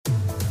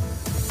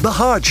The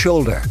Hard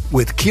Shoulder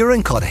with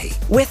Kieran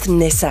Cuddihy. With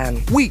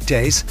Nissan.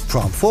 Weekdays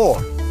from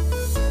 4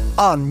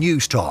 on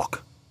News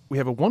Talk. We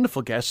have a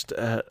wonderful guest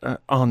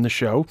on the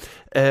show.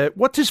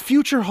 What does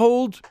future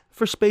hold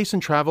for space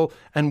and travel,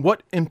 and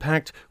what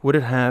impact would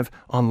it have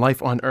on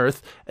life on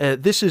Earth?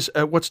 This is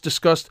what's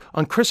discussed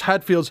on Chris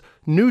Hadfield's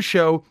new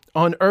show,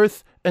 On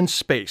Earth and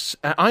Space.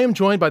 I am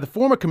joined by the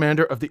former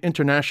commander of the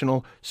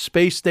International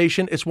Space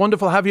Station. It's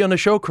wonderful to have you on the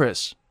show,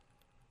 Chris.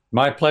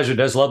 My pleasure.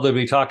 Des. Lovely to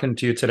be talking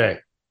to you today.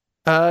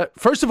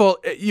 First of all,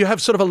 you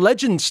have sort of a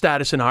legend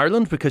status in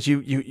Ireland because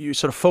you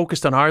sort of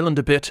focused on Ireland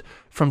a bit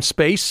from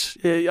space.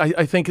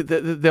 I think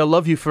they'll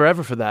love you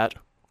forever for that.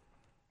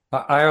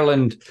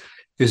 Ireland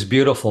is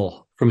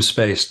beautiful from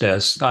space,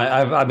 Des.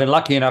 I've been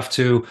lucky enough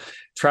to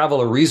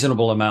travel a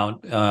reasonable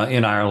amount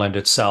in Ireland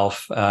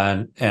itself,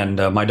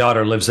 and my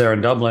daughter lives there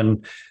in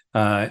Dublin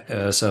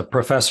as a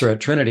professor at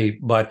Trinity.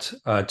 But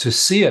to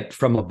see it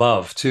from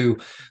above, to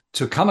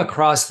come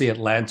across the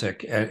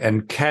Atlantic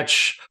and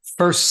catch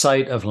first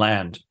sight of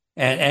land,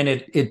 and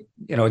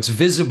it's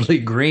visibly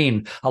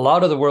green. A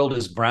lot of the world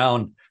is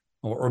brown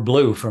or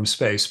blue from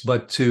space,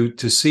 but to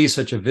see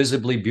such a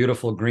visibly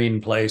beautiful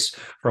green place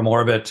from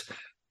orbit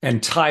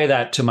and tie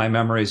that to my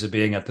memories of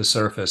being at the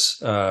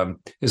surface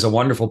is a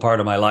wonderful part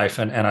of my life,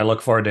 and I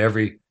look forward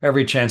to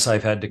every chance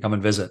I've had to come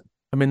and visit.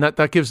 I mean,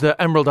 that gives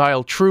the Emerald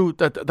Isle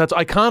that's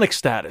iconic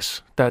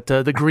status, that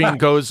the green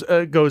goes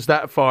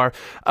that far.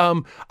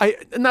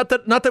 Not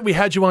that we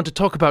had you on to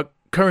talk about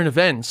current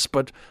events,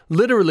 but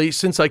literally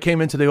since I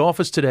came into the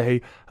office today,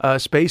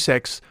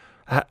 SpaceX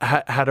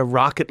had a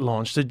rocket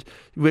launched.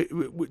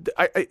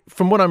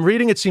 From what I'm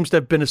reading, it seems to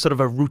have been a sort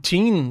of a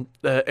routine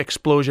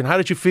explosion. How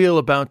did you feel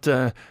about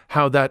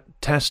how that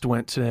test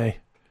went today?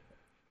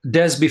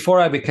 Des,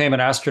 before I became an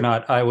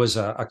astronaut, I was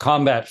a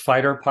combat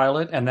fighter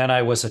pilot, and then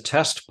I was a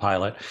test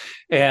pilot.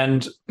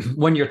 And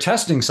when you're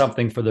testing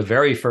something for the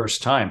very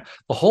first time,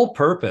 the whole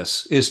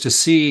purpose is to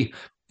see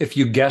if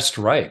you guessed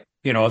right.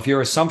 If your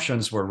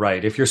assumptions were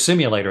right, if your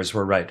simulators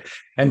were right.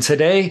 And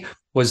today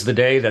was the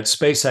day that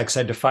SpaceX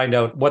had to find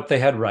out what they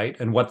had right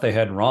and what they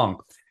had wrong.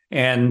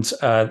 And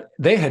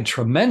they had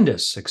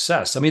tremendous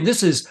success. I mean,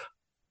 this is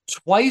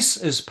twice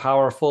as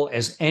powerful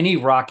as any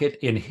rocket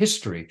in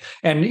history,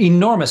 an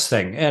enormous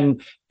thing.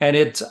 And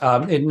it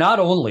not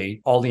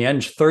only all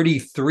the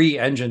 33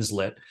 engines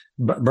lit,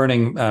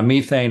 burning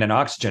methane and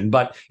oxygen,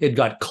 but it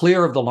got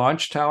clear of the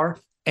launch tower.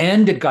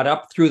 And it got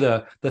up through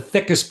the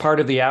thickest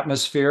part of the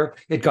atmosphere.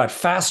 It got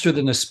faster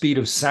than the speed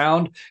of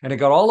sound, and it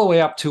got all the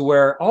way up to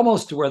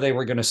almost to where they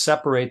were going to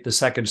separate the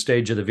second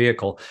stage of the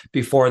vehicle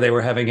before they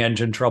were having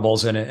engine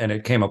troubles and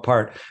it came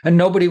apart. And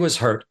nobody was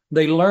hurt.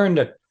 They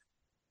learned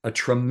a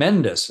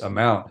tremendous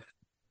amount.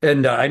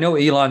 And I know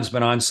Elon's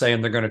been on saying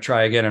they're going to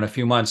try again in a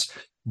few months.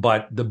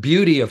 But the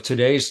beauty of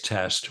today's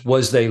test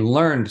was they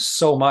learned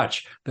so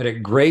much that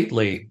it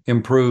greatly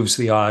improves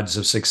the odds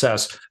of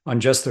success on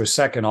just their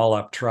second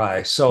all-up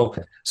try. So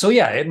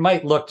yeah, it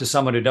might look to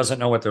someone who doesn't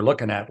know what they're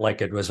looking at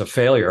like it was a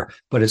failure,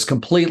 but it's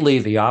completely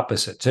the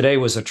opposite. Today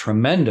was a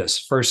tremendous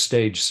first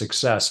stage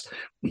success.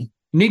 You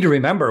need to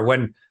remember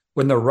when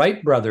the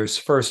Wright brothers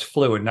first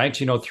flew in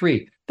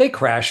 1903, they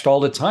crashed all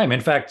the time.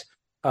 In fact,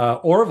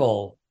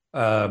 Orville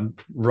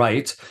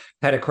Wright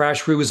had a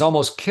crash where he was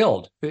almost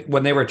killed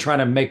when they were trying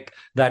to make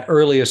that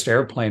earliest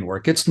airplane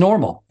work. It's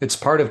normal. It's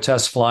part of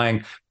test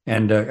flying,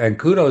 and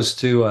kudos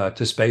to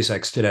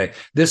SpaceX today.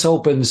 This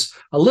opens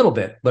a little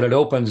bit, but it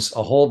opens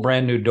a whole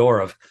brand new door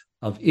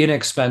of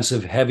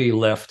inexpensive heavy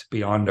lift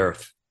beyond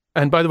Earth.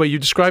 And by the way, you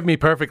described me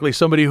perfectly,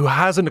 somebody who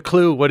hasn't a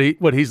clue what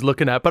he's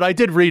looking at. But I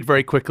did read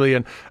very quickly,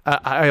 and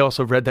I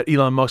also read that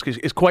Elon Musk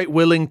is quite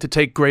willing to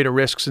take greater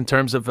risks in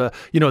terms of the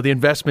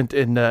investment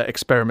in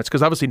experiments,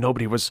 because obviously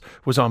nobody was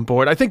on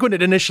board. I think when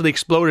it initially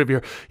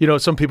exploded,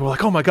 some people were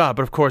like, "Oh my God!"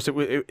 But of course,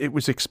 it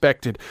was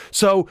expected.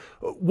 So,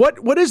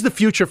 what is the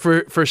future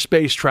for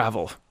space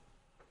travel?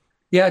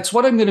 Yeah, it's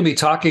what I'm going to be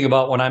talking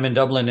about when I'm in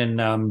Dublin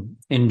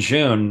in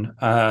June.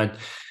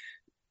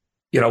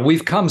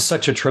 We've come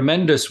such a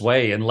tremendous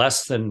way in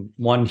less than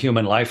one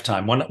human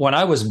lifetime. When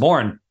I was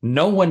born,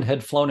 no one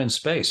had flown in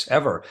space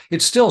ever.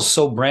 It's still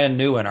so brand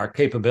new in our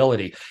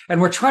capability.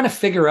 And we're trying to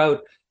figure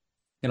out,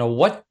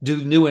 what do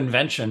new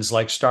inventions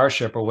like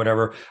Starship or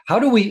whatever, how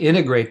do we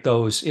integrate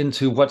those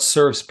into what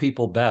serves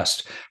people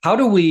best? How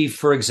do we,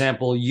 for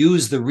example,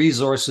 use the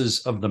resources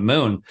of the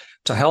moon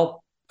to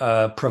help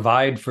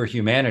provide for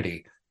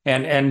humanity?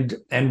 And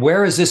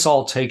where is this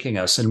all taking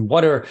us? And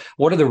what are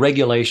the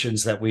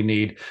regulations that we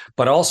need?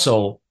 But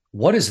also,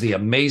 what is the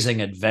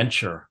amazing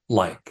adventure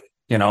like?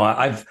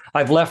 I've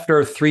left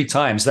Earth 3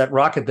 times. That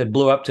rocket that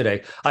blew up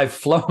today, I've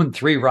flown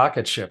 3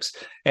 rocket ships,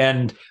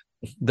 and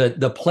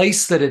the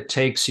place that it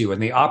takes you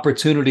and the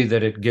opportunity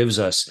that it gives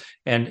us,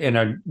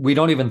 and we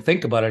don't even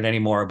think about it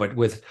anymore. But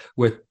with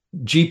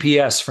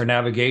GPS for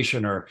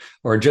navigation,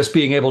 or just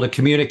being able to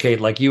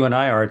communicate like you and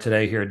I are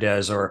today here,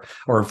 Des,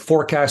 or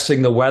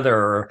forecasting the weather,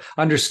 or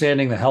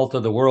understanding the health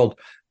of the world,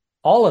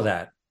 all of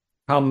that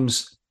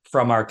comes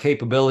from our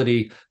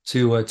capability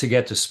to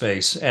get to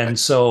space. And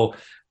so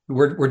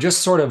we're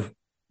just sort of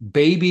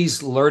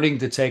babies learning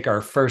to take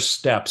our first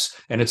steps.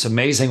 And it's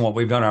amazing what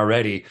we've done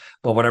already.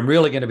 But what I'm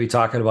really going to be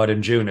talking about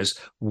in June is,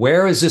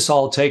 where is this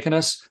all taking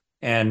us?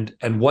 And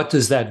what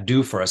does that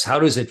do for us? How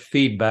does it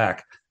feed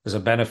back as a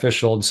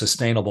beneficial and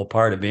sustainable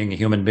part of being a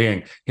human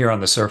being here on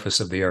the surface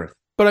of the earth?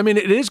 But I mean,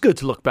 it is good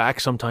to look back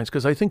sometimes,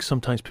 because I think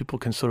sometimes people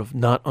can sort of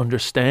not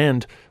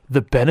understand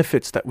the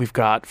benefits that we've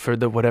got for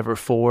the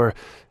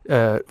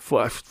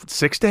for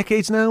 6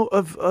 decades now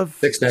of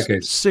 6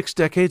 decades. 6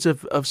 decades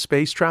of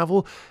space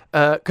travel.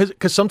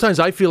 Because sometimes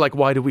I feel like,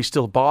 why do we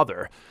still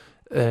bother?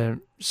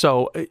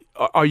 So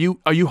are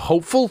you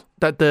hopeful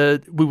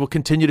that we will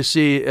continue to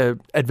see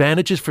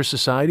advantages for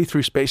society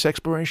through space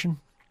exploration?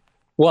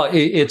 Well,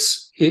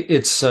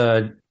 it's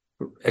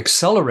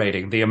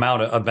accelerating the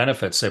amount of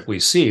benefits that we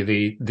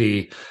see.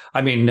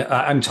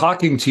 I'm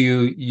talking to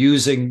you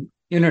using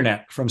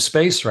internet from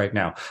space right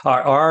now.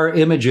 Our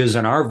images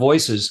and our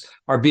voices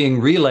are being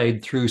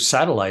relayed through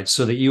satellites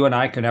so that you and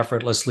I can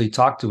effortlessly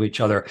talk to each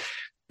other.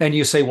 And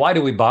you say, why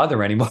do we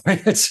bother anymore?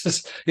 It's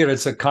just,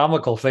 it's a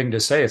comical thing to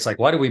say. It's like,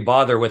 why do we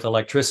bother with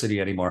electricity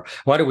anymore?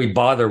 Why do we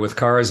bother with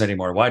cars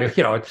anymore?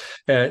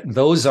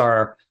 Those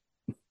are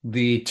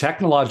the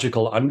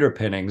technological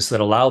underpinnings that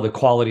allow the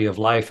quality of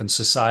life and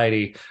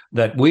society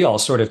that we all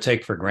sort of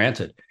take for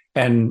granted.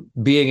 And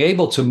being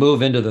able to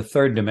move into the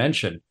third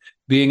dimension,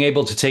 being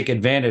able to take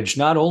advantage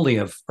not only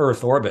of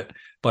Earth orbit,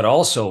 but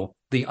also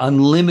the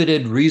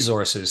unlimited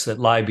resources that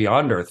lie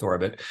beyond Earth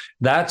orbit,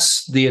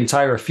 that's the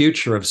entire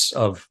future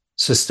of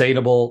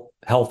sustainable,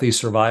 healthy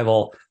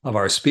survival of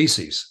our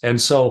species.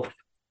 And so,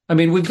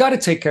 we've got to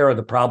take care of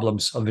the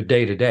problems of the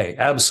day to day,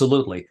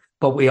 absolutely.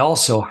 But we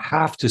also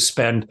have to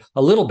spend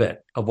a little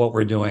bit of what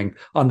we're doing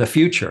on the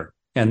future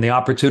and the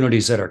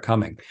opportunities that are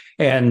coming,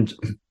 and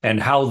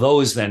how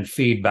those then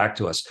feed back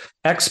to us.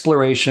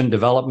 Exploration,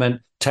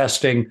 development,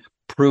 testing,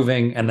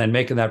 proving, and then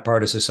making that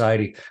part of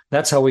society.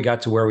 That's how we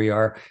got to where we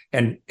are.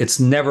 And it's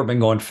never been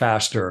going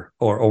faster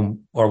or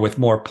with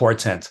more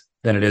portent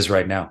than it is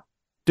right now.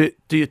 Do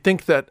you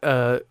think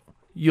that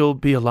you'll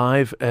be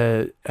alive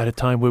at a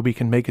time where we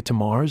can make it to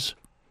Mars?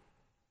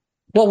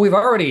 Well, we've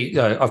already,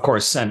 of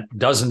course, sent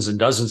dozens and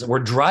dozens. We're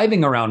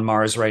driving around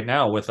Mars right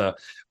now with a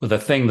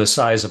thing the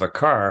size of a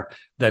car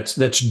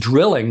that's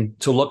drilling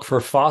to look for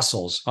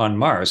fossils on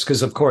Mars.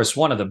 Because, of course,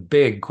 one of the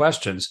big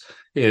questions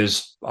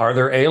is, are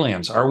there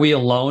aliens? Are we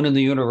alone in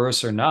the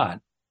universe or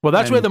not? Well,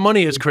 that's where the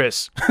money is,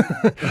 Chris.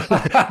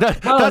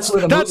 That's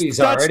where the movies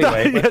are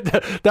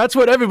anyway. That's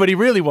what everybody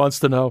really wants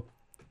to know.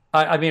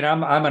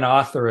 I'm an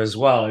author as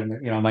well,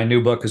 and my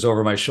new book is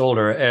over my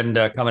shoulder and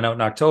coming out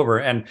in October,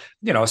 and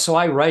so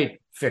I write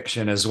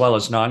fiction as well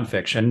as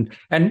nonfiction,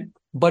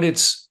 but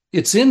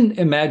it's in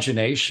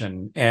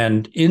imagination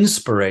and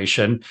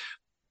inspiration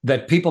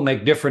that people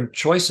make different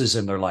choices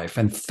in their life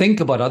and think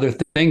about other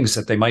things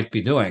that they might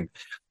be doing.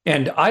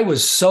 And I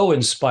was so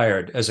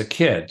inspired as a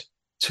kid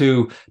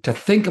to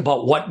think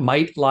about what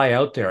might lie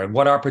out there and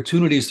what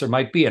opportunities there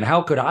might be and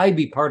how could I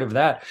be part of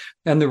that.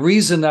 And the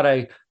reason that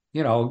I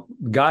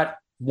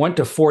went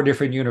to 4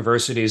 different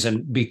universities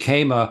and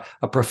became a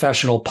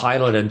professional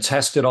pilot and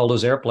tested all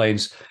those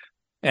airplanes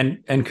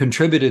and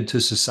contributed to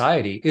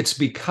society, it's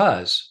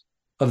because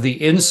of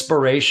the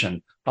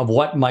inspiration of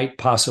what might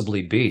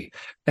possibly be.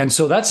 And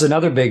so that's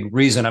another big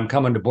reason I'm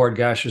coming to Board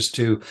Gash is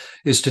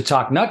to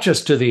talk not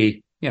just to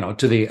the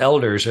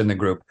elders in the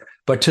group,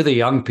 but to the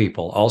young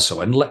people also.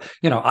 And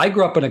I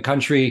grew up in a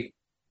country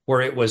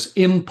where it was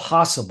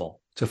impossible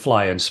to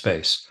fly in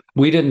space.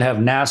 We didn't have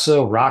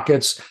NASA,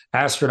 rockets,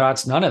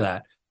 astronauts, none of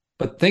that.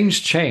 But things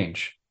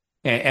change.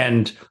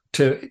 And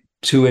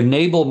to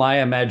enable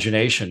my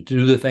imagination to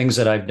do the things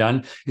that I've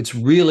done, it's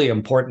really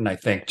important, I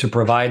think, to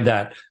provide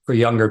that for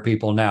younger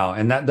people now.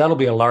 And that'll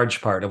be a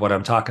large part of what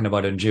I'm talking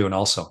about in June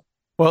also.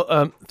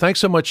 Well, thanks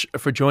so much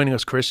for joining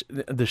us, Chris.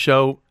 The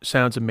show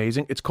sounds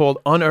amazing. It's called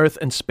On Earth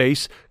and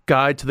Space,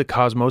 Guide to the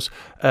Cosmos.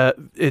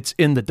 It's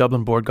in the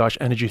Dublin Board Gash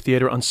Energy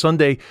Theatre on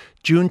Sunday,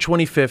 June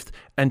 25th,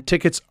 and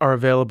tickets are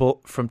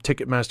available from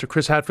Ticketmaster.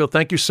 Chris Hadfield,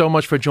 thank you so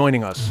much for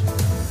joining us.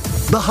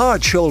 The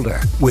Hard Shoulder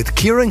with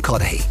Kieran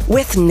Cuddihy.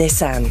 With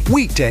Nissan.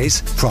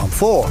 Weekdays from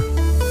 4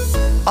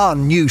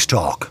 on News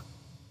Talk.